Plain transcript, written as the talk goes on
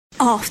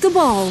Off the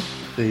Ball.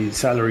 The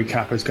salary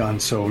cap has gone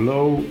so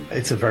low.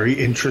 It's a very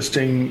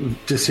interesting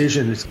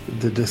decision.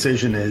 The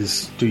decision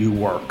is, do you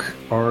work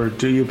or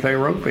do you play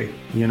rugby?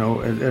 You know,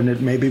 and it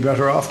may be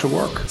better off to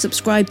work.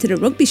 Subscribe to the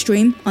rugby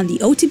stream on the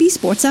OTB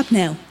Sports app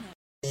now.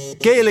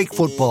 Gaelic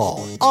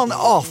Football on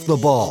Off the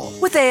Ball.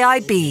 With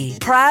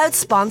AIB, proud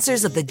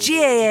sponsors of the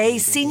GAA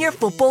Senior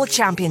Football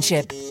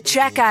Championship.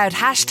 Check out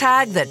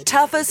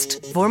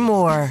 #TheToughest for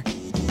more.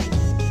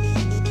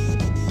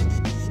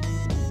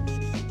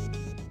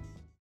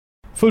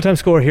 Full-time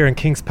score here in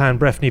Kingspan,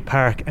 Breffini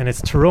Park, and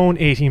it's Tyrone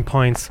 18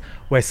 points,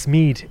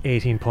 Westmeath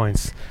 18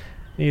 points.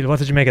 Neil, what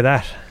did you make of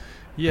that?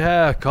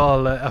 Yeah,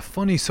 Cathal, a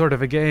funny sort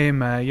of a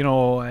game,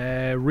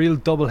 a real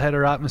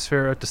double-header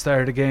atmosphere at the start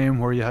of the game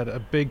where you had a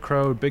big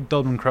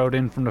Dublin crowd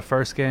in from the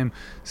first game,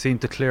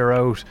 seemed to clear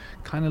out,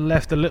 kind of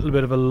left a little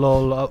bit of a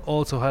lull,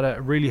 also had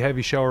a really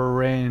heavy shower of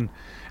rain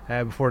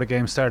before the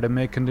game started,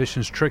 made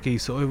conditions tricky,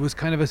 so it was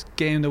kind of a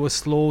game that was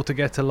slow to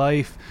get to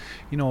life.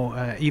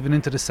 Even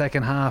into the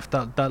second half,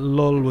 that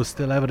lull was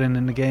still evident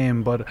in the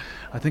game, but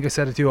I think I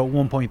said it to you at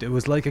one point, it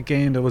was like a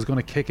game that was going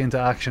to kick into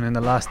action in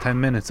the last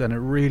 10 minutes, and it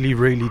really,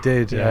 really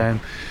did. Yeah.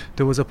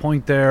 There was a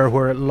point there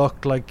where it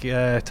looked like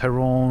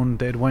Tyrone,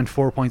 they'd went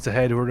 4 points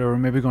ahead, where they were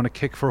maybe going to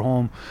kick for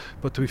home,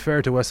 but to be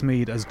fair to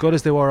Westmeath, as good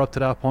as they were up to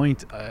that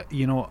point,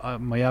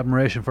 my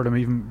admiration for them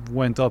even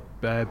went up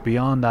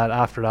beyond that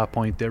after that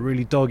point. They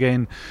really dug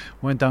in,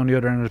 went down the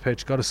other end of the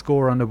pitch, got a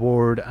score on the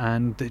board,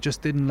 and they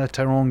just didn't let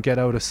Tyrone get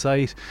out of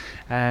sight.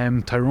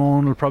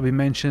 Tyrone will probably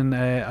mention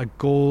a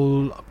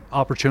goal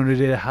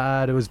opportunity they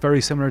had. It was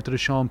very similar to the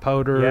Sean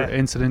Powder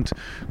incident,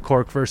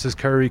 Cork versus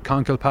Kerry.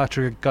 Con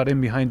Kilpatrick got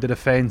in behind the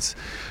defence,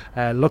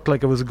 looked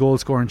like it was a goal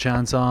scoring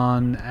chance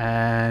on.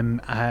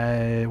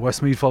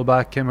 Westmeath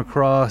full-back came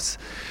across,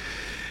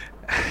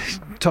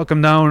 took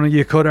him down,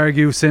 you could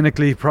argue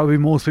cynically, probably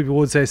most people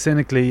would say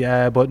cynically,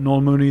 but Noel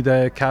Mooney,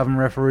 the Cavan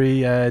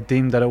referee,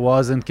 deemed that it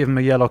wasn't, give him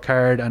a yellow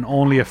card and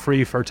only a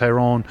free for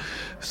Tyrone.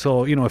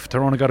 So if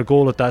Tyrone had got a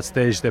goal at that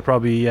stage, they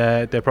probably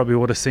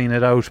would have seen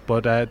it out,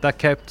 but that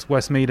kept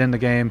Westmeath in the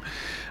game.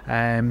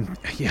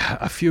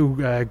 A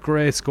few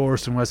great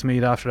scores from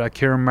Westmeath after that.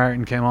 Kieran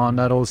Martin came on,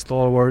 that old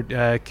stalwart,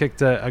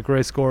 kicked a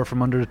great score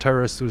from under the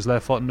terrace to his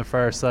left foot on the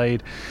far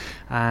side,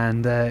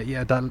 and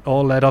that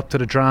all led up to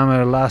the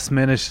drama. Last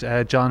minute,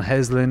 John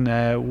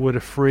Heslin with a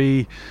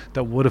free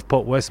that would have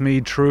put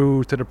Westmeath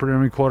through to the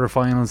preliminary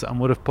quarterfinals and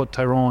would have put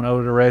Tyrone out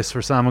of the race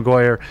for Sam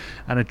Maguire,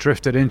 and it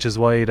drifted inches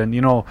wide, and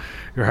your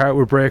heart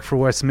would break for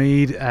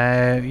Westmeath,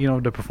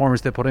 the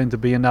performance they put in to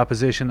be in that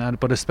position,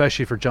 but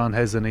especially for John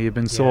Heslin. He had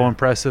been so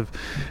impressive,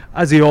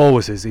 as he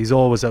always is. He's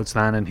always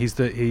outstanding. He's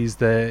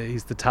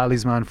the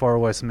talisman for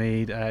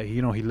Westmeath.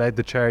 He led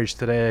the charge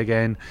today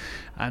again,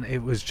 and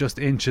it was just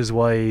inches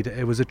wide.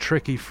 It was a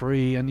tricky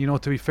free, and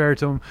to be fair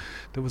to him,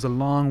 there was a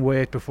long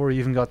wait before he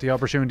even got the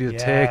opportunity to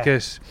take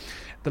it.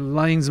 The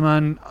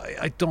linesman,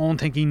 I don't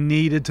think he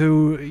needed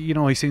to.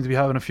 He seemed to be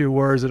having a few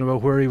words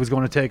about where he was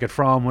going to take it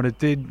from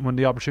when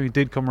the opportunity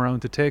did come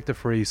around to take the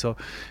free. So,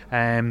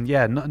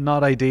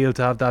 not ideal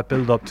to have that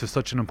build up to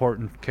such an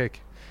important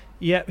kick.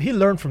 Yeah, he'll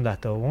learn from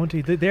that though, won't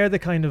he? They're the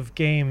kind of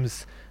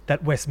games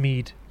that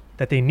Westmeath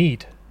that they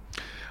need.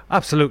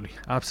 Absolutely.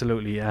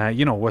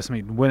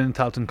 Westmeath winning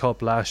Talton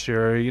Cup last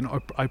year.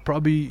 I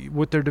probably,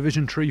 with their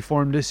Division 3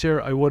 form this year,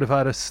 I would have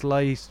had a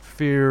slight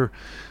fear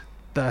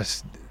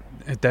that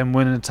them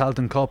winning the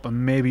Talton Cup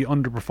and maybe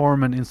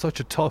underperforming in such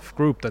a tough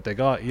group that they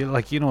got. You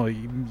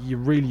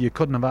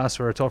couldn't have asked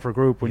for a tougher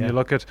group when you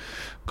look at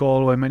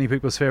Galway, many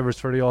people's favourites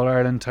for the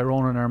All-Ireland,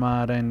 Tyrone and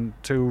Armagh, and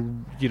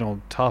two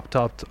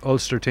top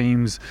Ulster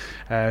teams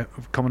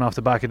coming off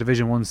the back of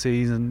Division 1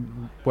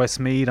 season.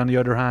 Westmeath on the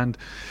other hand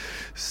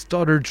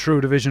stuttered through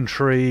Division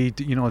 3,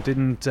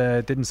 didn't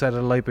set it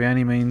alight by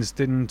any means,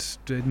 didn't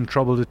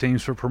trouble the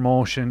teams for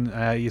promotion.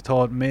 You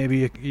thought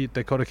maybe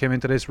they could have came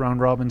into this round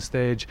robin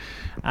stage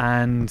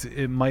and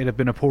it might have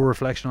been a poor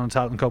reflection on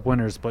Talton Cup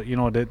winners, but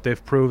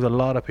they've proved a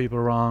lot of people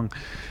wrong.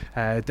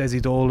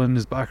 Dessie Dolan,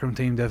 his background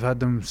team, they've had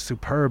them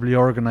superbly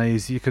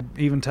organised. You could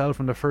even tell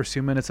from the first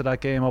few minutes of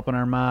that game up in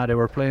Armagh, they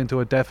were playing to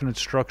a definite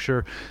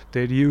structure.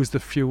 They'd used a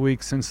few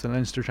weeks since the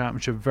Leinster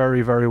Championship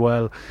very, very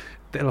well.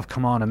 They'll have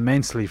come on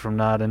immensely from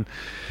that, and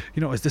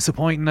as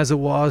disappointing as it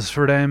was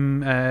for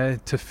them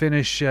to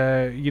finish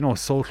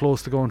so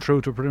close to going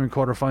through to a preliminary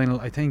quarter final,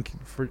 I think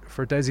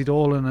for Dessie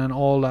Dolan and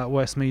all that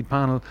Westmeath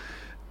panel,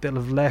 they'll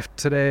have left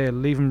today,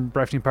 leaving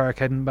Breffini Park,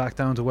 heading back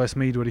down to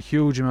Westmeath with a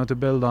huge amount to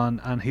build on,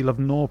 and he'll have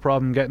no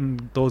problem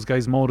getting those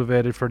guys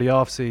motivated for the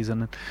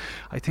off-season. And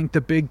I think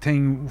the big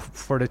thing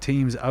for the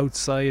teams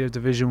outside of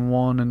Division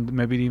 1 and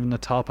maybe even the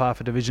top half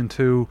of Division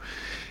 2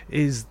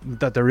 is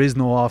that there is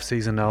no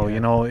off-season now.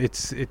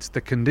 It's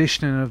the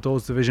conditioning of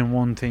those Division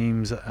 1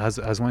 teams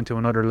has went to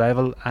another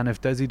level, and if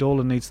Dessie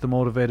Dolan needs to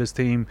motivate his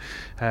team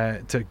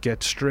to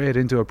get straight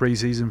into a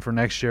pre-season for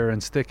next year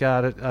and stick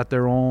at it at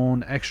their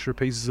own extra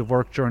pieces of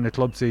work during the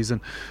club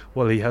season,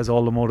 well, he has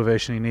all the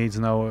motivation he needs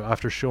now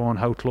after showing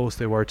how close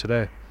they were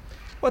today.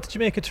 What did you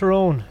make of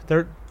Tyrone?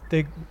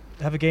 They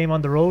have a game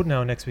on the road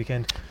now next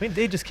weekend. I mean,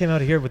 they just came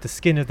out of here with the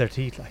skin of their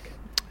teeth, like.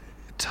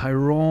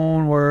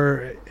 Tyrone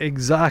were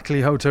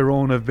exactly how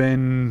Tyrone have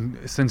been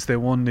since they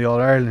won the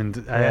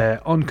All-Ireland,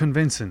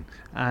 unconvincing.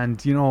 And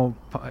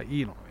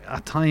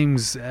at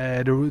times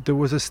there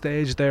was a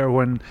stage there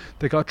when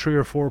they got 3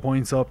 or 4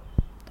 points up.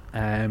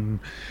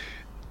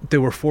 They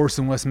were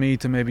forcing Westmeath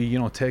to maybe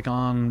take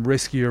on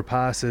riskier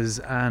passes,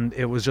 and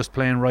it was just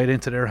playing right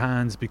into their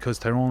hands because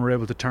Tyrone were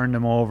able to turn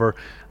them over,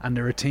 and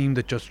they're a team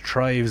that just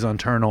thrives on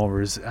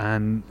turnovers.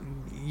 And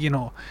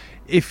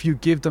if you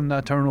give them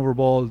that turnover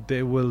ball,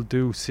 they will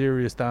do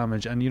serious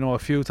damage. And a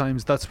few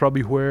times that's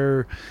probably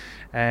where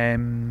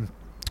Colin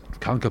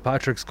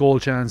Kilpatrick's goal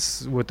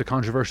chance with the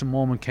controversial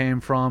moment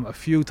came from. A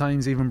few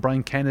times even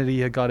Brian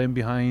Kennedy had got in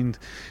behind.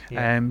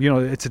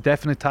 It's a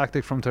definite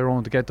tactic from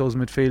Tyrone to get those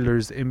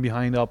midfielders in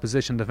behind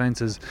opposition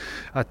defences.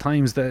 At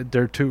times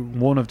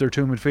one of their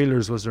two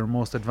midfielders was their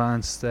most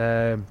advanced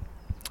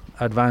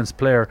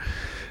player.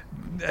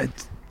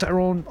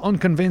 Tyrone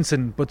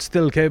unconvincing, but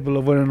still capable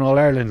of winning All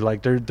Ireland.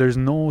 Like there's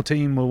no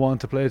team will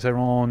want to play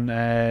Tyrone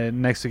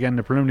next again in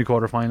the preliminary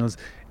quarterfinals.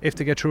 If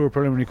they get through a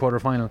preliminary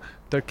quarterfinal,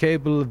 they're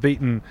capable of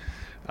beating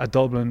a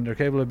Dublin. They're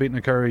capable of beating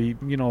a Kerry.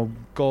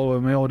 Galway,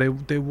 Mayo.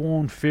 They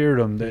won't fear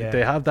them.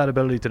 They have that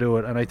ability to do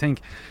it. And I think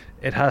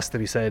it has to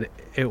be said,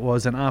 it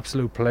was an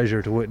absolute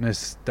pleasure to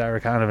witness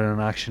Derek Hannivan in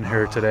action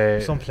here today.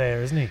 Some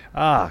player, isn't he?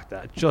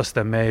 Just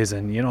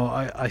amazing.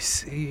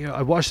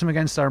 I watched him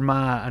against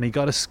Armagh, and he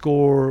got a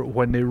score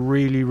when they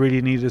really,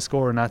 really needed a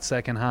score in that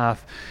second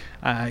half.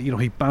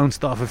 He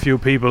bounced off a few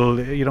people.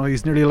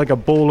 He's nearly like a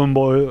bowling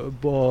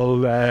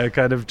ball,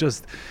 kind of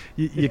just.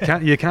 You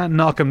can't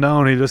knock him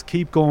down. He'll just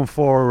keep going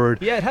forward.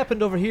 Yeah, it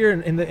happened over here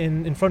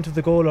in front of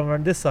the goal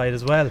on this side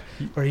as well,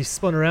 where he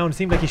spun around. It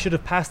seemed like he should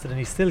have passed it, and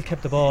he still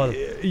kept the ball.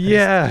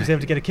 Yeah, he was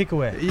able to get a kick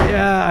away.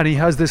 Yeah, and he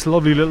has this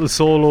lovely little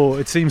solo.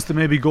 It seems to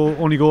maybe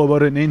only go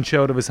about an inch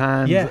out of his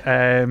hand.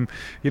 Yeah.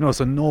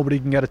 So nobody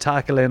can get a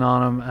tackle in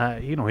on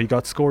him. He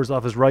got scores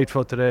off his right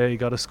foot today. He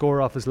got a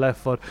score off his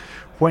left foot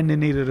when they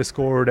needed a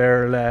score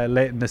there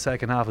late in the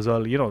second half as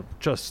well.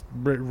 Just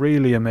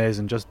really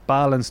amazing. Just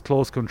balanced,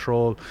 close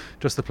control.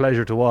 Just a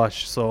pleasure to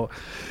watch. So,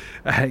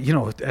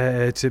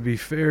 to be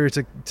fair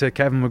to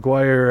Kevin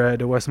Maguire,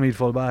 the Westmeath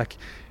full-back,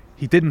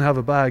 he didn't have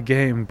a bad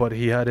game, but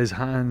he had his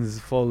hands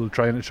full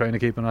trying to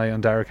keep an eye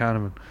on Derek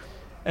Hannivan.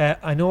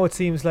 I know it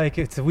seems like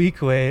it's a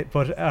week away,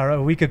 or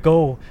a week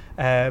ago,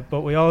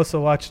 but we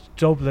also watched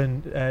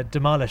Dublin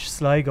demolish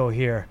Sligo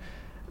here.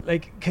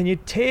 Like, can you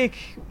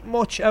take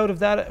much out of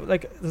that?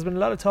 Like, there's been a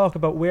lot of talk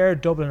about where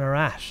Dublin are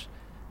at.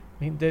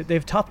 I mean,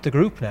 they've topped the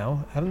group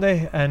now, haven't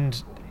they?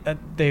 And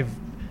they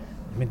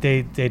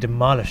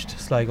demolished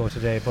Sligo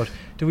today, but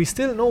do we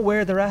still know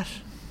where they're at?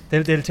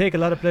 They'll take a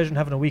lot of pleasure in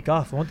having a week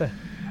off, won't they?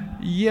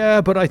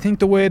 Yeah, but I think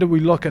the way that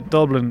we look at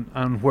Dublin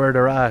and where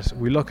they're at,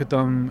 we look at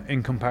them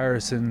in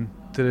comparison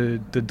to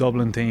the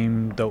Dublin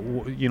team that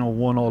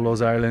won all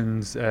those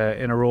Irelands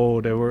in a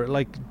row.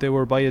 They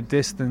were by a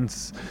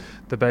distance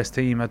the best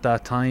team at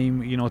that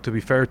time. To be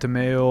fair to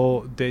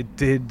Mayo,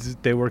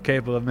 they were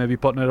capable of maybe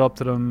putting it up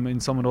to them in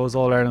some of those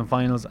All-Ireland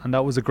finals, and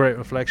that was a great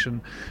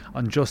reflection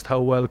on just how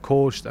well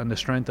coached and the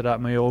strength of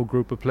that Mayo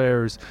group of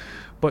players.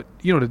 But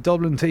the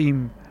Dublin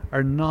team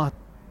are not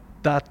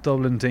that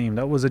Dublin team.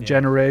 That was a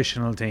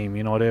generational team.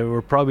 They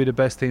were probably the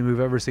best team we've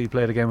ever seen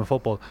play the game of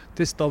football.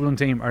 This Dublin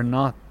team are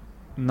not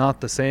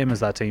the same as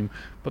that team,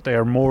 but they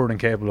are more than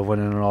capable of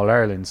winning an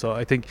All-Ireland. So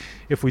I think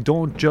if we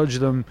don't judge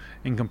them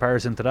in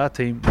comparison to that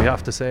team, we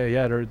have to say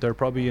they're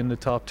probably in the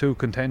top two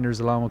contenders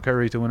along with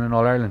Kerry to win an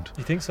All-Ireland.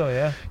 You think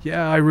so?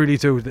 Yeah, I really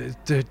do.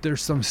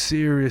 There's some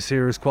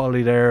serious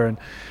quality there. And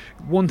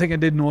one thing I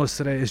did notice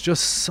today is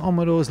just some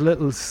of those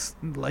little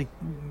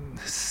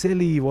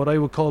silly, what I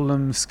would call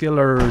them,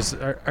 skillers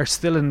are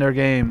still in their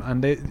game,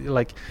 and they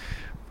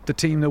the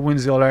team that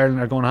wins the All-Ireland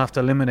are going to have to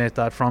eliminate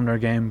that from their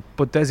game.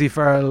 But Dessie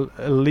Feargal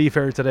will leave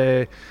here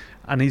today,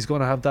 and he's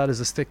going to have that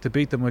as a stick to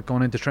beat them with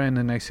going into training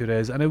the next few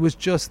days. And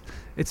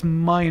it's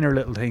minor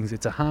little things.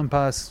 It's a hand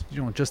pass,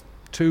 just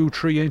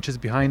 2-3 inches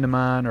behind a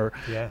man, or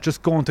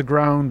just going to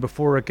ground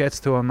before it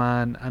gets to a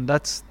man. And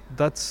that's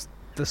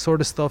the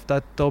sort of stuff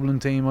that Dublin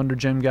team under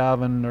Jim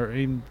Gavin or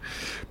even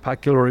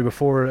Pat Gilroy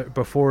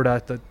before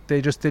that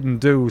they just didn't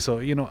do.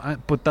 So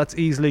but that's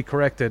easily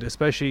corrected.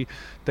 Especially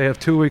they have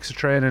 2 weeks of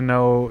training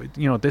now.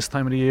 This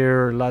time of the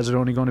year, lads are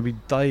only going to be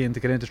dying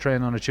to get into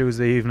training on a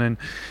Tuesday evening,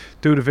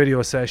 do the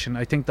video session.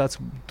 I think that's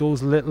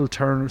those little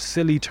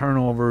silly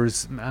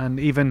turnovers, and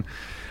even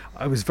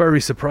I was very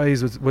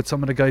surprised with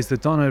some of the guys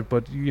that done it,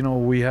 but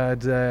we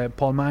had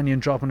Paul Mannion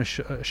dropping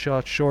a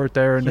shot short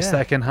there in the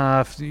second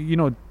half.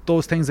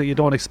 Those things that you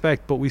don't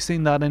expect, but we've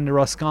seen that in the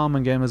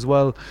Roscommon game as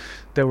well.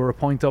 They were a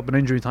point up in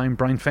injury time.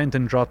 Brian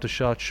Fenton dropped a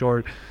shot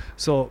short.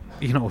 So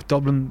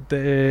Dublin,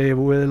 they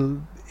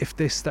will, if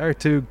they start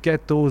to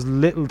get those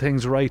little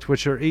things right,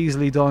 which are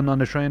easily done on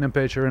the training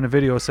pitch or in a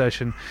video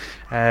session,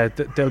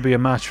 they'll be a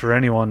match for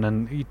anyone.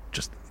 And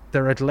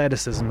their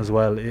athleticism as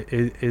well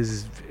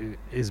is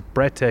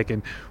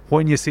breathtaking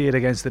when you see it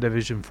against the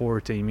Division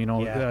 4 team.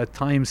 At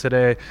times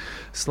today,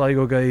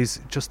 Sligo guys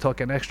just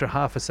took an extra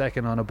half a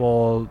second on a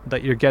ball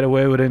that you get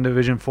away with in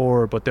Division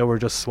 4, but they were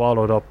just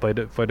swallowed up by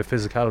the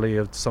physicality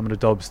of some of the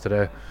Dubs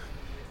today.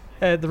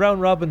 The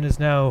round robin is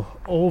now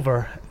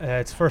over.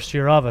 It's first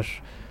year of it.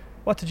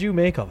 What did you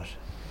make of it?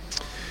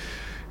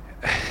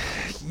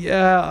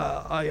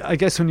 Yeah, I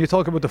guess when you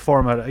talk about the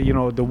format,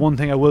 the one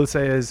thing I will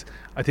say is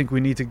I think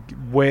we need to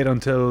wait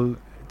until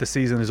the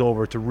season is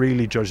over to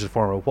really judge the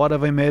format. What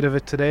have I made of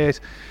it to date?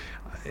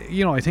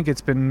 I think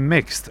it's been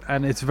mixed,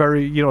 and it's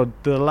very,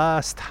 the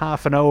last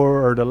half an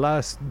hour or the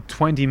last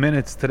 20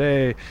 minutes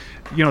today,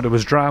 there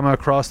was drama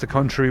across the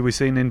country. We've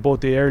seen in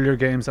both the earlier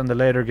games and the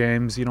later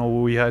games,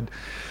 we had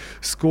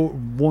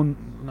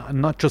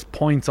not just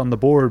points on the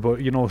board, but,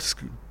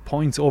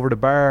 points over the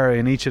bar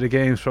in each of the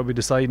games, probably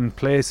deciding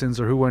placings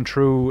or who went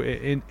through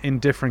in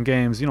different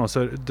games,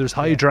 so there's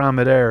high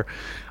drama there.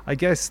 I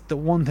guess the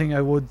one thing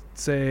I would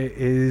say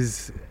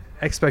is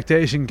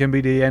expectation can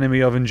be the enemy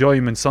of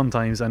enjoyment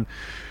sometimes, and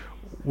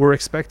we're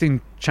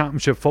expecting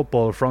championship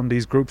football from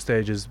these group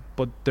stages,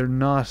 but they're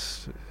not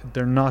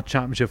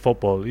championship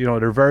football.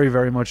 They're very,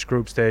 very much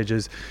group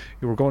stages.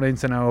 We're going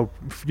into now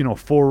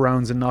 4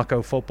 rounds of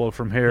knockout football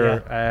from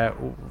here.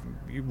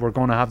 We're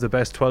going to have the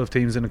best 12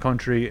 teams in the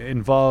country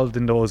involved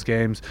in those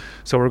games,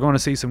 so we're going to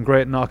see some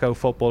great knockout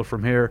football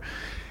from here.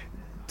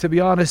 To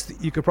be honest,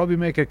 you could probably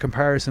make a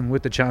comparison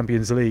with the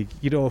Champions League.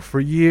 For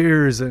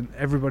years, and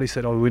everybody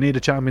said, we need a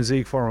Champions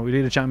League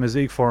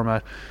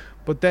format.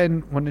 But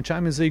then when the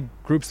Champions League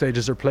group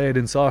stages are played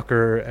in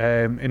soccer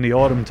in the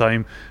autumn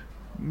time,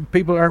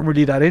 people aren't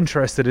really that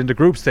interested in the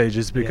group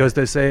stages because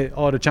they say,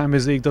 the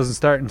Champions League doesn't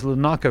start until the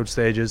knockout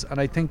stages. And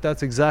I think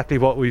that's exactly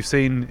what we've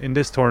seen in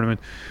this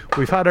tournament.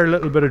 We've had our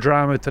little bit of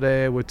drama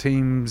today with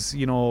teams,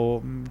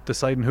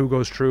 deciding who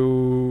goes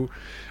through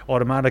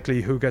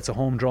automatically, who gets a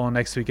home draw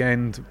next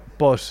weekend.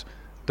 But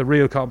the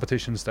real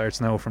competition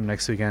starts now from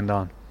next weekend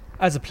on.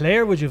 As a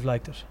player, would you have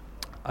liked it?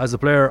 As a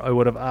player, I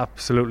would have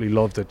absolutely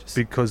loved it,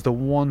 because the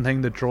one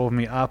thing that drove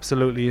me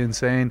absolutely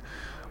insane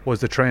was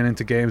the training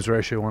to games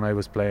ratio when I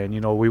was playing.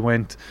 We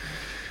went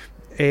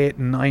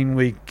 8-9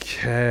 week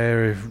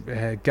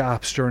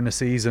gaps during the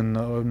season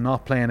of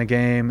not playing a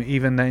game.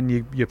 Even then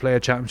you play a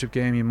championship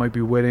game, you might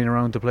be waiting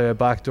around to play a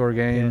backdoor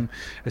game,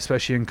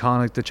 especially in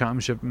Connacht. The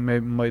championship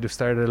might have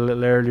started a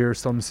little earlier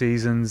some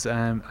seasons,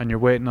 and you're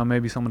waiting on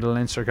maybe some of the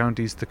Leinster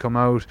counties to come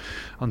out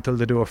until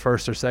they do a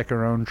first or second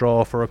round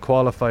draw for a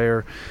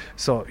qualifier.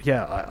 So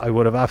I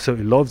would have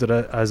absolutely loved it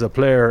as a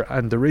player,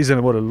 and the reason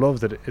I would have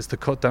loved it is to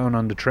cut down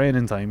on the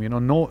training time.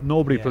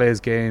 Nobody plays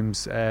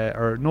games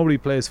or nobody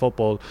plays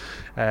football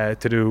to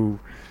do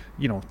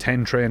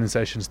 10 training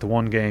sessions to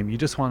one game. You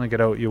just want to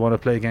get out, you want to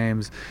play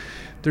games.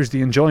 There's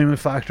the enjoyment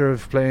factor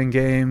of playing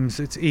games.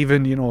 It's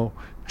even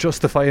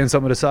justifying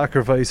some of the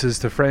sacrifices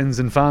to friends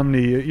and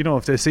family.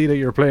 If they see that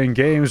you're playing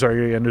games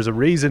and there's a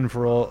reason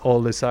for all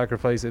this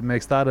sacrifice, it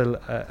makes that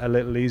a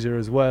little easier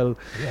as well.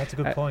 That's a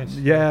good point.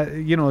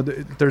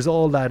 There's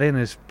all that in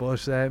it,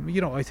 but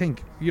I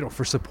think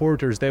for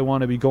supporters, they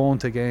want to be going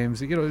to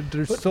games.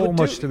 There's so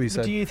much to be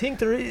said. Do you think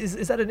there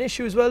is that an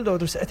issue as well though?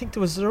 I think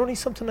there was only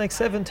something like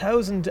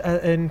 7,000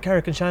 in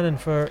Carrick and Shannon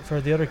for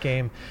the other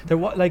game.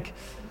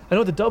 I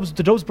know the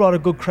Dubs brought a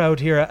good crowd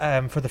here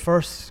for the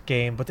first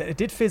game, but it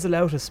did fizzle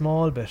out a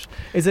small bit.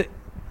 Is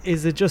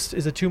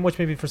it too much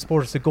maybe for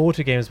supporters to go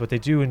to games, but they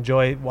do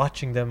enjoy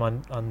watching them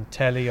on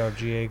telly or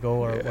GAA Go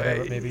or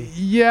whatever it may be?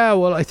 Yeah,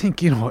 well, I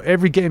think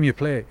every game you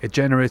play, it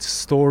generates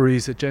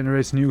stories, it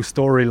generates new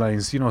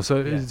storylines.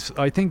 So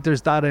I think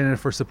there's that in it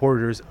for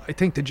supporters. I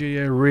think the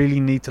GAA really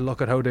need to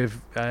look at how they've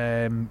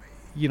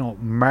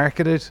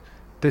marketed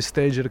this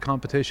stage of the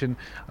competition,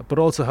 but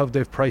also how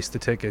they've priced the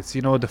tickets.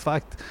 The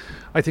fact,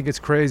 I think it's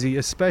crazy,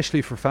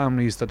 especially for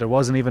families, that there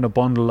wasn't even a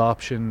bundle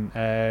option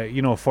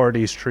for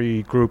these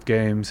 3 group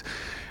games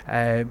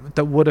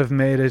that would have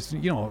made it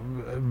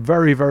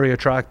very, very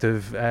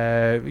attractive.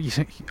 To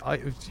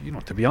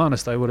be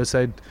honest, I would have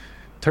said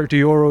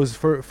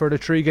 €30 for the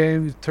 3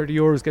 games.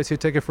 €30 gets you a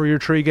ticket for your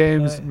 3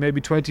 games,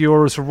 maybe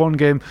 €20 for one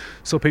game,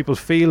 so people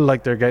feel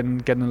like they're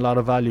getting a lot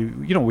of value.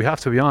 We have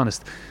to be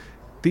honest,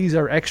 these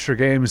are extra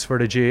games for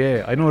the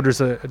GAA. I know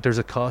there's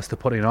a cost to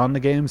putting on the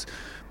games,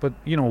 but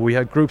we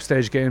had group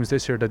stage games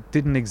this year that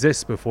didn't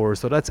exist before,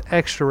 so that's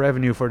extra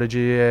revenue for the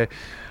GAA.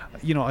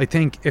 I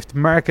think if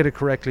marketed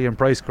correctly and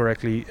priced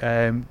correctly,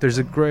 there's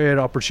a great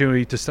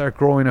opportunity to start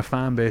growing a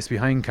fan base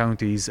behind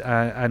counties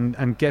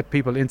and get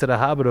people into the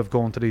habit of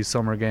going to these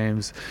summer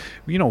games.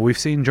 We've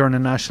seen during the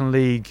National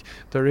League,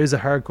 there is a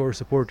hardcore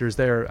supporters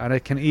there, and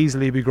it can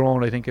easily be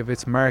grown, I think, if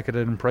it's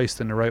marketed and priced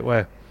in the right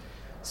way.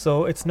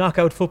 So it's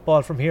knockout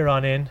football from here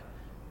on in.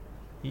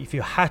 If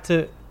you had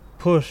to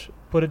put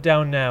it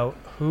down now,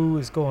 who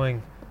is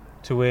going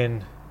to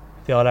win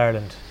the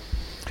All-Ireland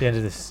at the end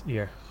of this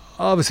year?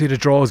 Obviously the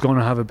draw is going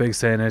to have a big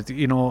say in it.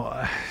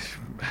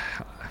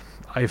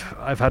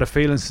 I've had a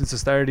feeling since the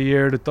start of the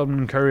year that Dublin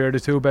and Kerry are the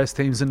two best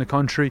teams in the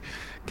country.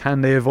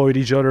 Can they avoid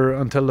each other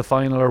until the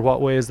final, or what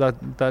way is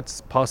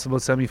that's possible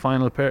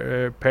semi-final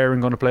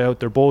pairing going to play out?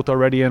 They're both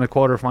already in a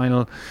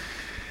quarter-final.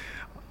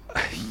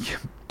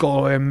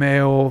 Galway and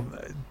Mayo,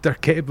 they're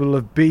capable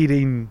of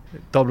beating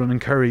Dublin and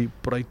Kerry,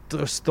 but I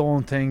just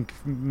don't think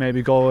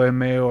maybe Galway and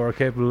Mayo are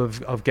capable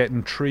of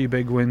getting 3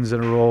 big wins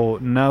in a row.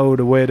 Now,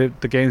 the way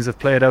that the games have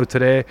played out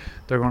today,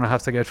 they're going to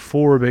have to get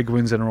 4 big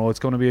wins in a row. It's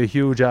going to be a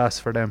huge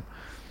ask for them.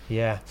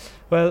 Yeah,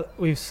 well,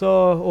 we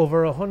saw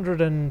over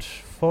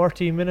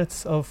 140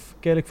 minutes of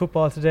Gaelic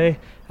football today,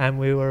 and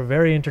we were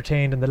very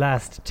entertained in the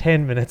last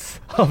 10 minutes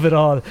of it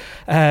all.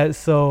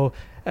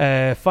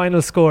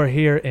 Final score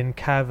here in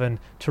Cavan: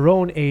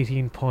 Tyrone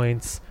 18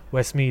 points,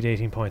 Westmeath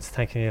 18 points.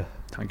 Thank you, Neil.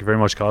 Thank you very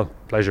much, Carl.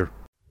 Pleasure.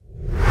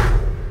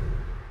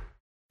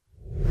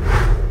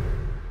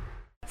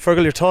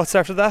 Feargal, your thoughts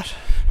after that?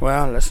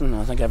 Well, listen,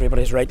 I think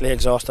everybody's rightly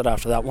exhausted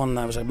after that one.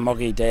 That was a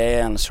muggy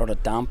day and sort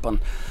of damp, and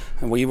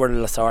we were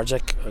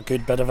lethargic a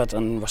good bit of it,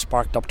 and we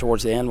sparked up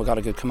towards the end. We got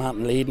a good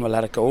commanding lead and we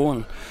let it go,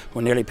 and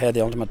we nearly paid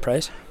the ultimate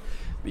price.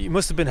 You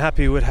must have been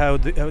happy with how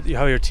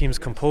your team's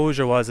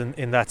composure was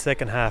in that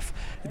second half.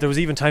 There was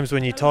even times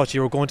when you thought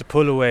you were going to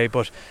pull away,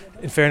 but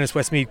in fairness,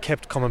 Westmeath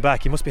kept coming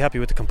back. You must be happy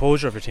with the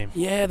composure of your team.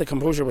 Yeah, the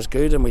composure was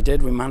good, and we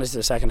managed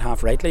the second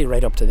half rightly,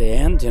 right up to the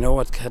end.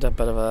 It had a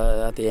bit of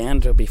at the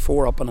end, it would be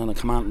 4 up and in a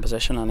commanding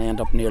position, and end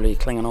up nearly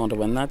clinging on to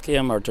win that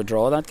game or to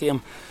draw that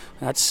game.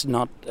 That's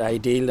not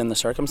ideal in the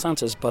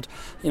circumstances, but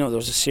there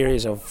was a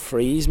series of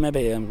frees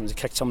maybe, and they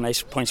kicked some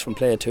nice points from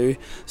play too.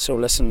 So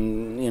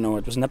listen,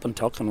 it was nip and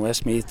tuck, and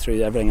Westmeath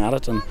threw everything at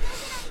it, and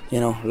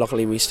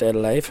luckily we stayed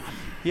alive.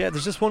 Yeah,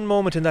 there's just one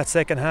moment in that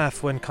second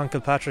half when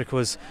Cathal Patrick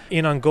was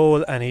in on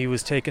goal and he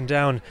was taken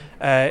down.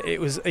 It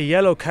was a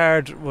yellow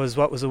card was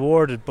what was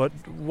awarded, but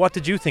what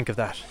did you think of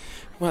that?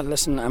 Well,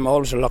 listen, I'm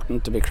always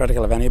reluctant to be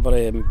critical of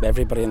anybody.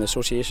 Everybody in the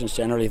association's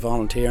generally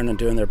volunteering and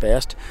doing their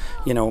best,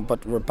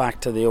 but we're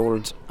back to the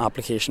old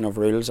application of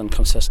rules and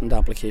consistent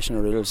application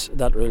of rules.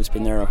 That rule's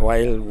been there a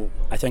while.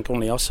 I think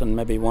only us and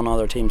maybe one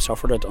other team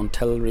suffered it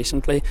until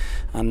recently,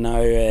 and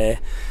now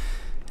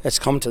it's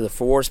come to the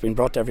fore. It's been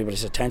brought to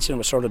everybody's attention. It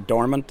was sort of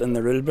dormant in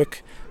the rule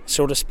book,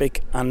 so to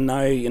speak, and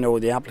now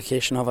the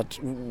application of it,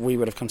 we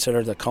would have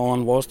considered that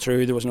Colin was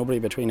through. There was nobody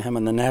between him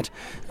and the net,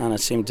 and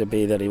it seemed to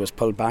be that he was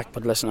pulled back.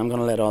 But listen, I'm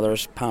going to let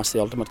others pass the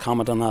ultimate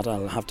comment on that.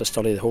 I'll have to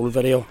study the whole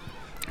video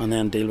and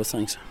then deal with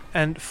things.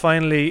 And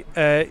finally,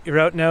 you're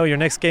out now. Your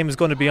next game is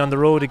going to be on the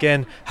road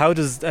again. How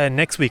does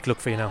next week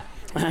look for you now?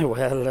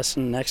 Well,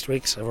 listen, next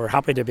week, so we're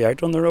happy to be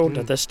out on the road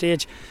at this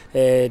stage.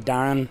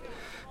 Darren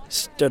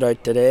stood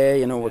out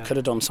today, we could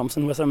have done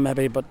something with him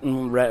maybe, but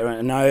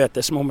now at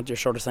this moment you're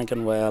sort of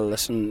thinking, well,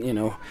 listen,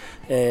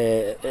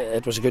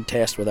 it was a good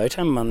test without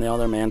him, and the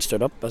other men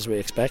stood up as we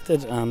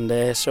expected,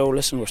 and so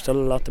listen, we're still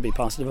a lot to be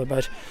positive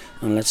about,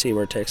 and let's see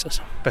where it takes us.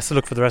 Best of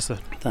luck for the rest of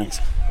it. Thanks.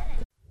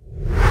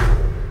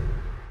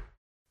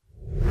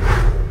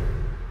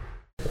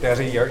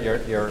 Dessie,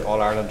 your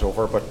All-Ireland's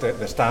over, but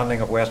the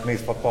standing of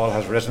Westmeath football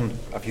has risen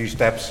a few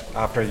steps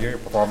after your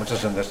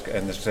performances in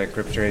this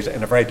group series,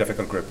 in a very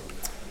difficult group.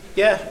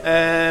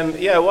 Yeah,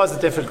 it was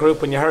a difficult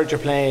group. When you heard you're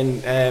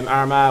playing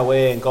Armagh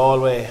away and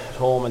Galway at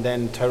home and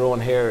then Tyrone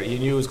here, you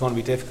knew it was going to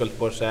be difficult,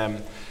 but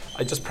I'm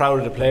just proud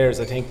of the players.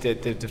 I think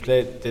that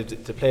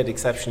they played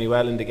exceptionally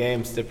well in the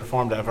games. They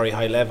performed at a very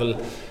high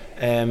level.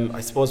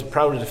 I suppose I'm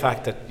proud of the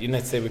fact that,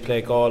 let's say we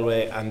played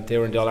Galway and they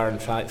were in the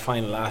All-Ireland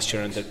final last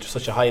year, and they're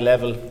such a high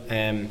level.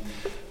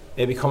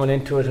 Maybe coming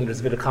into it, and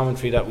there's a bit of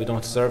commentary that we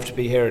don't deserve to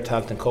be here at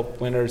Tailteann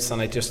Cup winners,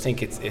 and I just think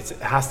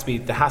there has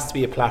to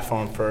be a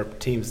platform for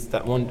teams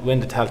that win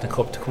the Tailteann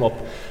Cup to come up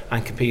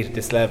and compete at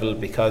this level,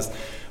 because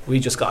we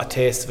just got a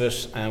taste of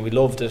it and we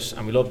loved it,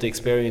 and we loved the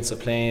experience of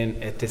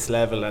playing at this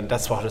level, and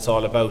that's what it's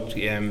all about.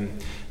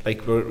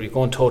 We're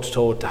going toe to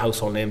toe with the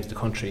household names in the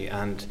country,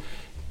 and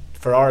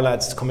for our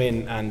lads to come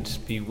in and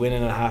be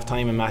winning at half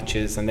time in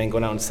matches and then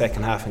going out in the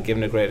second half and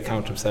giving a great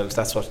account of themselves,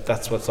 that's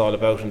what it's all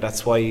about, and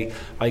that's why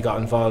I got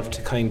involved,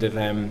 to kind of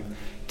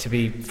to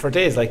be for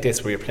days like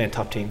this where you're playing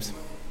top teams.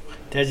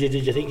 Dessie,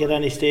 did you think at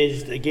any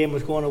stage the game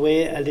was going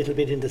away a little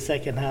bit in the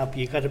second half?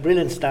 You got a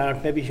brilliant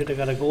start, maybe you should have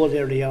got a goal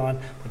early on,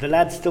 but the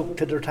lads stuck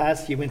to their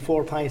task. You went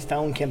 4 points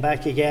down, came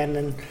back again,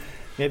 and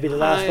maybe the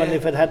last one,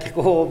 if it had to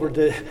go over,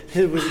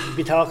 it would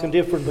be talking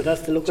different, but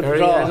that's the look of the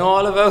draw. I know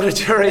all about it,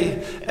 Jerry.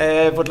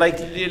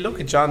 But you look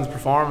at John's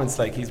performance,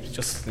 he's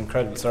just an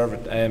incredible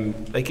servant.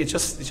 It's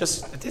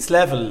just at this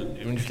level,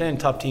 when you're playing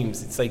top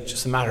teams, it's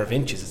just a matter of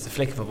inches. It's a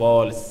flick of a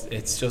ball.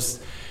 It's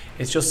just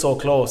so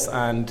close,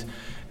 and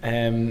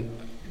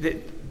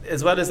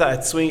as well as that,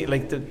 it's swing.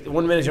 The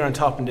 1 minute you're on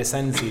top in the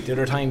ascendancy, the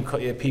other time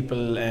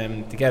people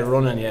to get a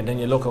run on you, and then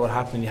you look at what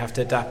happened and you have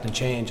to adapt and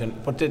change.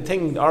 But the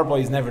thing our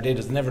boys never did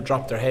is never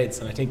dropped their heads,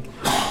 and I think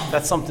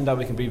that's something that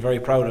we can be very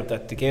proud of,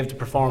 that they gave the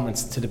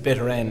performance to the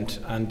bitter end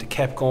and they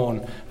kept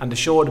going, and they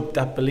showed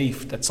that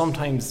belief that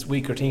sometimes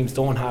weaker teams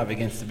don't have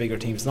against the bigger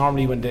teams.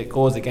 Normally when it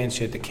goes against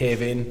you, they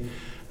cave in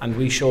and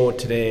we showed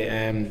today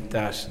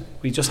that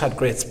we just had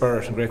great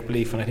spirit and great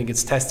belief, and I think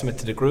it's testament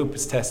to the group,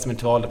 it's testament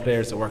to all the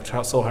players that worked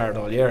so hard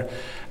all year,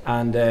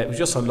 and it was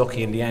just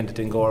unlucky in the end it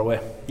didn't go our way.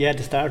 Yeah,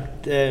 to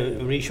start,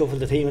 reshuffle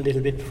the team a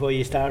little bit before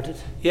you started.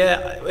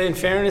 Yeah, in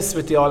fairness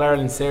with the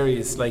All-Ireland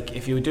series, like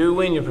if you do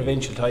win your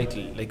provincial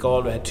title, like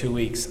Galway had 2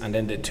 weeks and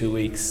then did 2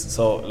 weeks,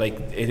 so like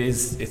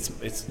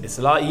it's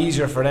a lot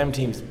easier for them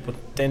teams, but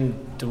then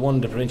to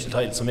won the provincial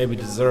title, so maybe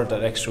they deserve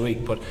that extra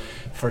week. But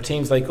for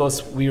teams like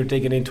us, we were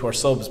digging into our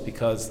subs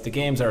because the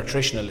games are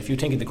attritional. If you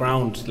think of the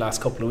ground the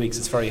last couple of weeks,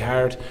 it's very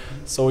hard,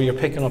 so you're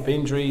picking up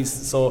injuries.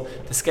 So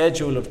the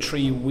schedule of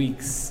 3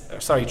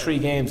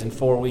 games in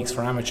 4 weeks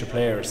for amateur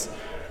players,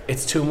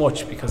 it's too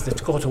much because they have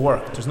to go to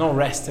work. There's no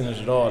rest in it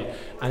at all,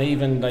 and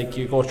even like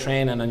you go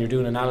training and you're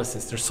doing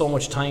analysis, there's so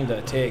much time that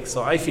it takes.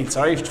 So I feel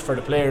sorry for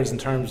the players in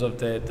terms of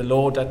the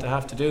load that they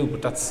have to do,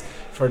 but that's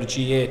for the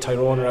GAA.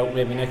 Tyrone are out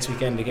maybe next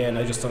weekend again.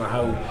 I just don't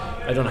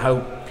know how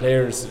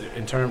players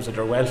in terms of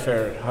their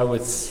welfare, how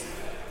it's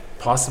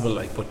possible,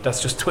 like, but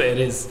that's just the way it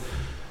is.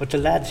 But the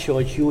lads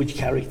showed huge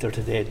character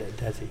today,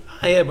 Dessie.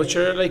 Yeah, but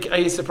you're like, are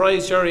you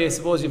surprised, Jerry? I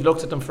suppose you've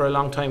looked at them for a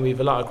long time. We have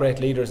a lot of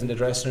great leaders in the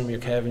dressing room. You're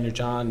Kevin, you're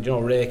John,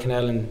 Ray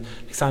Cannell, and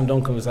Sam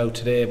Duncan was out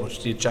today, but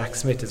Jack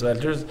Smith as well.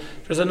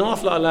 There's an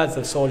awful lot of lads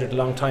that have soldiered a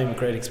long time with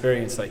great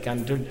experience. Like,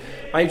 and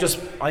I'm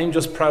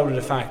just proud of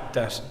the fact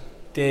that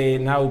they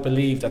now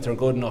believe that they're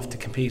good enough to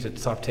compete at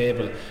the top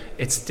table.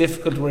 It's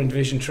difficult. We're in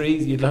Division 3.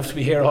 You'd love to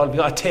be here all. We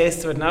got a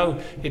taste of it now.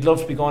 You'd love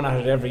to be going at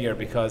it every year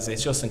because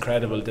it's just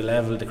incredible. The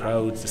level, the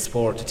crowds, the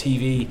sport, the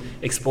TV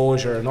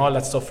exposure, and all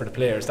that stuff for the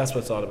players. That's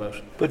what it's all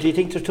about. But do you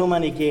think there's too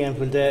many games?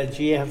 Will the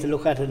GA have to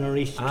look at it and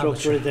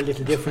restructure it a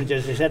little different?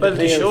 As they said, well,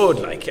 they should.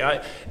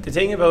 The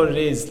thing about it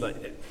is,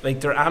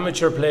 like they're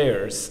amateur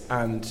players,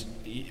 and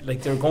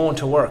like they're going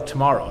to work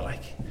tomorrow,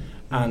 like.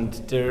 And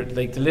they're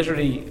like, they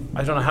literally,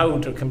 I don't know how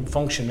they can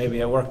function maybe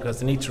at work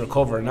because they need to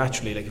recover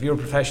naturally. Like if you're a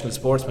professional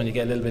sportsman, you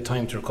get a little bit of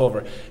time to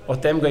recover.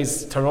 What them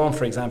guys, Tyrone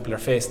for example, are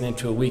facing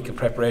into a week of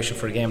preparation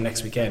for a game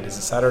next weekend. Is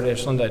it Saturday or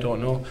Sunday? I don't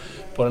know.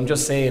 But I'm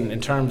just saying,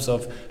 in terms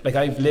of, like,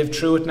 I've lived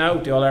through it now,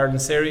 the All-Ireland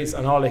series,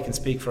 and all I can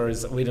speak for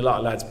is we had a lot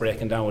of lads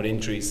breaking down with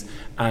injuries,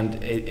 and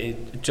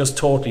it just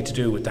totally to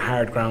do with the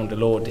hard ground, the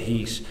load, the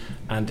heat,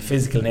 and the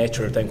physical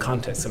nature of them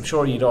contests. I'm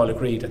sure you'd all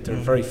agree that they're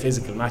very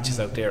physical matches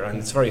out there, and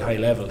it's very high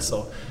level,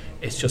 so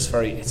it's just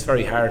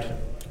very hard.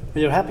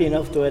 Well, you're happy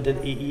enough the way that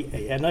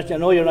I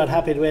know you're not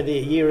happy the way the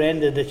year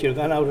ended, that you're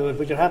gone out of it,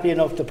 but you're happy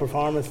enough the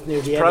performance near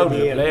the end of the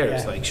year. Proud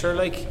of the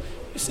players,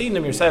 you've seen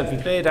them yourself. We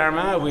played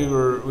Armagh, we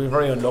were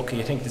very unlucky.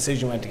 I think the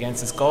decision went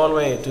against us.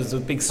 Galway, there was a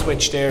big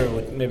switch there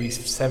with maybe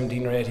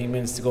 17 or 18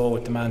 minutes to go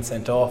with the man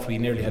sent off. We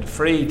nearly had a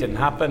free, didn't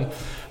happen.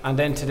 And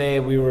then today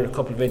we were a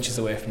couple of inches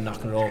away from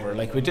knocking it over.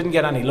 Like, we didn't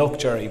get any luck,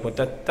 Jerry, but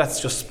that's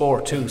just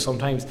sport too.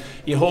 Sometimes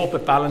you hope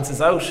it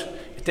balances out.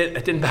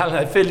 It didn't balance.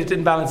 I feel it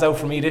didn't balance out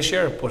for me this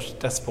year, but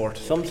that's sport.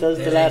 Some says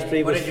the last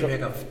three. What do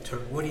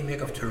you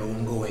make of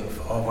Tyrone going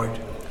forward?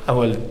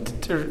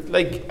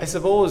 I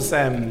suppose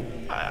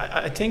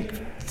I think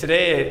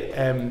today,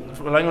 I'm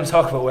going to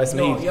talk about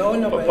Westmeath,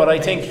 but I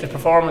think the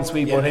performance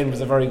we put in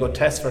was a very good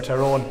test for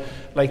Tyrone.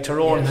 Like,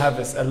 Tyrone have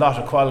a lot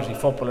of quality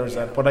footballers,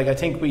 but I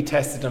think we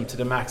tested them to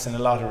the max in a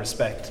lot of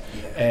respect,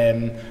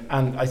 and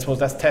I suppose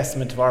that's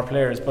testament to our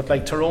players. But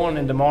like, Tyrone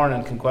in the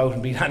morning can go out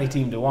and beat any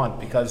team they want,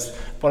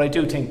 but I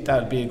do think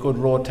that'll be a good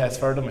road test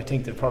for them. I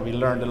think they've probably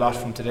learned a lot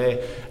from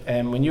today.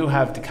 When you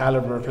have the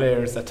calibre of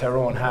players that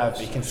Tyrone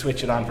have, you can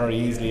switch it on very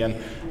easily, and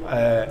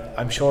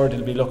I'm sure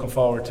they'll be looking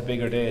forward to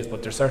bigger days,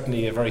 but they're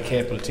certainly a very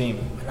capable team.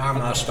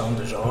 Armagh stunned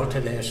us all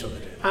today, so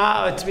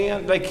to be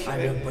like,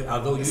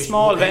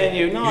 small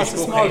venue. No, it's a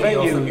small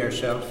venue.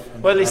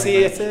 Well, you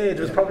see,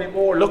 there's probably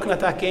more. Looking at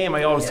that game,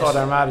 I always thought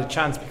Armagh had a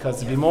chance because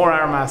there'd be more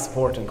Armagh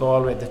support in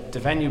Galway. The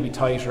venue will be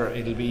tighter.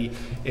 It'll be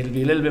a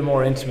little bit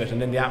more intimate, and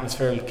then the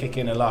atmosphere will kick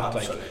in a lot.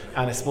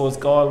 And I suppose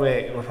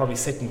Galway were probably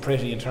sitting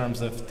pretty in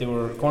terms of they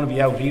were going to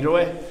be out either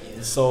way.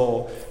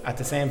 So at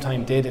the same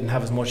time, they didn't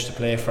have as much to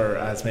play for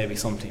as maybe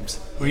some teams.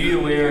 Were you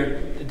aware,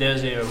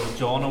 Dessie, or was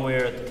John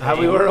aware at the time?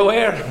 We were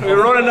aware. We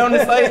were running down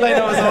the sideline.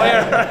 I was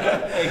aware.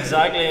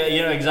 Exactly.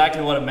 You know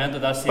exactly what it meant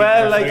at that stage.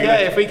 Well,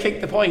 if we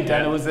kicked the point,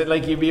 and it was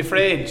like you'd be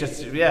afraid.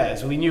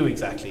 So we knew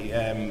exactly.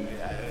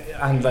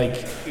 And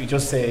like we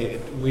just say,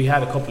 we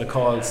had a couple of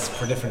calls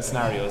for different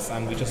scenarios,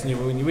 and we just knew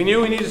we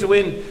needed to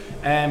win.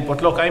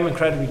 But look, I'm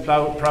incredibly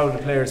proud of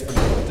the players for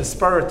the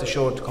spirit they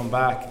showed to come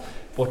back.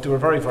 But they were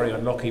very, very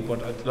unlucky.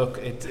 But look,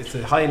 it's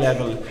a high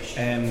level,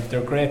 and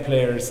they're great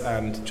players,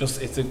 and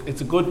just it's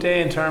a good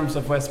day in terms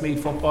of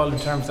Westmeath football, in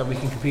terms that we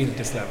can compete at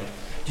this level.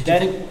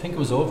 Did you think it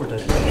was over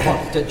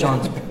then?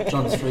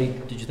 John's free.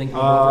 Did you think it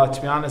was over?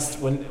 To be honest,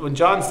 when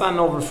John's standing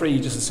over a free, you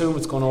just assume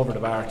it's going over the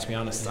bar, to be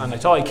honest. And I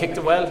thought he kicked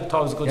it well. I thought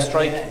it was a good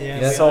strike.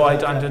 So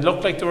and it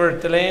looked like they were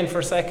delaying for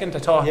a second. I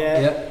thought,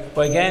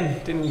 but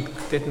again,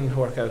 didn't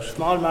work out.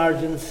 Small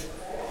margins.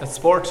 That's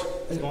sport.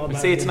 We'll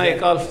see it tonight at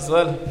golf as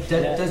well.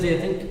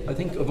 Dessie, I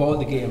think of all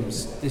the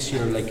games this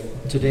year, like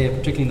today,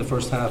 particularly in the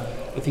first half,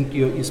 I think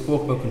you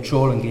spoke about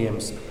controlling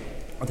games.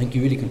 I think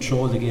you really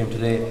controlled the game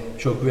today,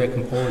 showed great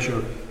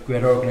composure,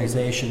 great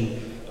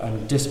organisation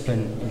and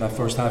discipline in that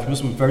first half. You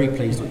must have been very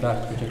pleased with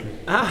that particularly.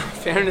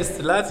 Fairness,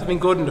 the lads have been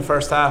good in the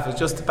first half. It's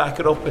just to back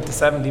it up with the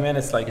 70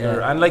 minutes.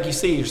 And like you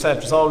see yourself,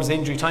 there's always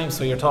injury time,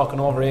 so you're talking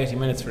over 80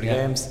 minutes for the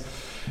games.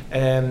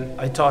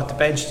 I thought the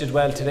bench did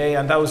well today,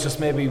 and that was just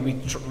maybe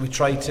we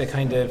tried to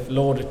kind of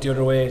load it the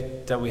other way,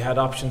 that we had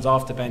options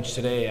off the bench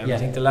today, and I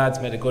think the lads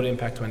made a good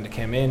impact when they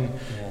came in.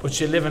 But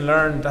you live and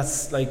learn.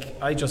 That's like,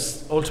 I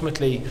just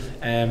ultimately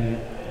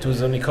there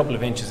was only a couple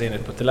of inches in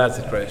it, but the lads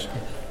did great.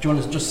 Do you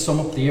want to just sum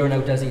up the year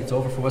now, Dessie? It's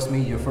over for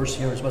Westmeath, your first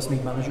year as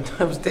Westmeath manager.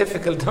 It was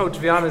difficult though, to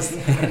be honest.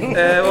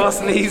 It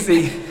wasn't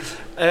easy.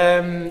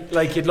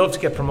 Like, you'd love to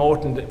get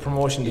promotion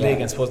to the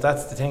league, I suppose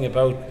that's the thing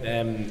about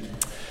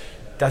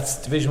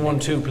that's Division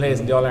 1-2 plays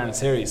in the All-Ireland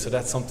Series, so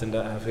that's something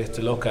that we have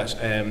to look at.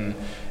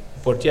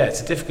 But yeah,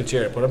 it's a difficult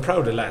year, but I'm proud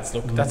of the lads.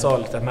 Look, that's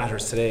all that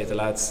matters today, the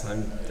lads,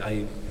 and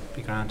I'd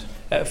be grand.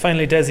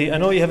 Finally, Dessie, I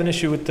know you have an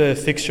issue with the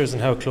fixtures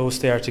and how close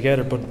they are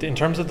together, but in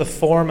terms of the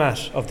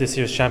format of this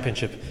year's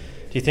championship,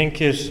 do you think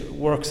it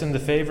works in the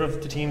favour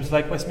of the teams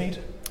like Westmeath?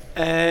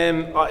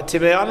 To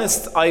be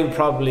honest, I would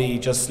probably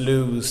just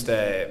lose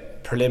the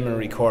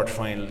preliminary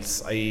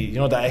quarterfinals.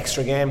 That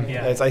extra game.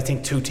 I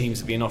think 2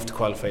 teams would be enough to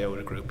qualify out of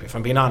the group, if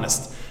I'm being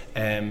honest.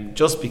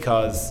 Just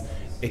because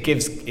it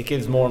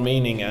gives more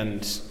meaning,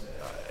 and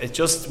it's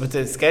just with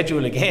the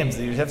schedule of games,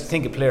 you have to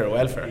think of player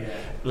welfare.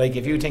 Like,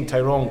 if you think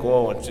Tyrone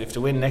go, and if they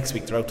win next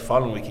week, they're out the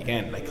following week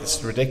again. Like,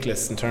 it's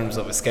ridiculous in terms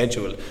of a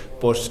schedule.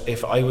 But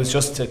if I was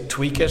just to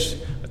tweak it,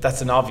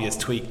 that's an obvious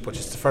tweak. But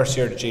it's the first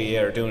year the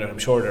GAA are doing it. I'm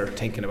sure they're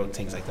thinking about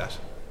things like that.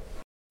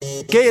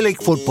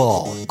 Gaelic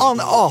Football on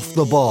Off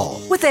the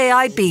Ball. With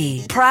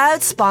AIB,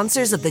 proud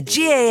sponsors of the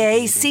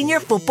GAA Senior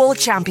Football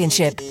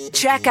Championship.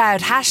 Check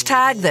out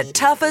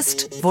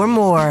 #TheToughest for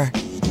more.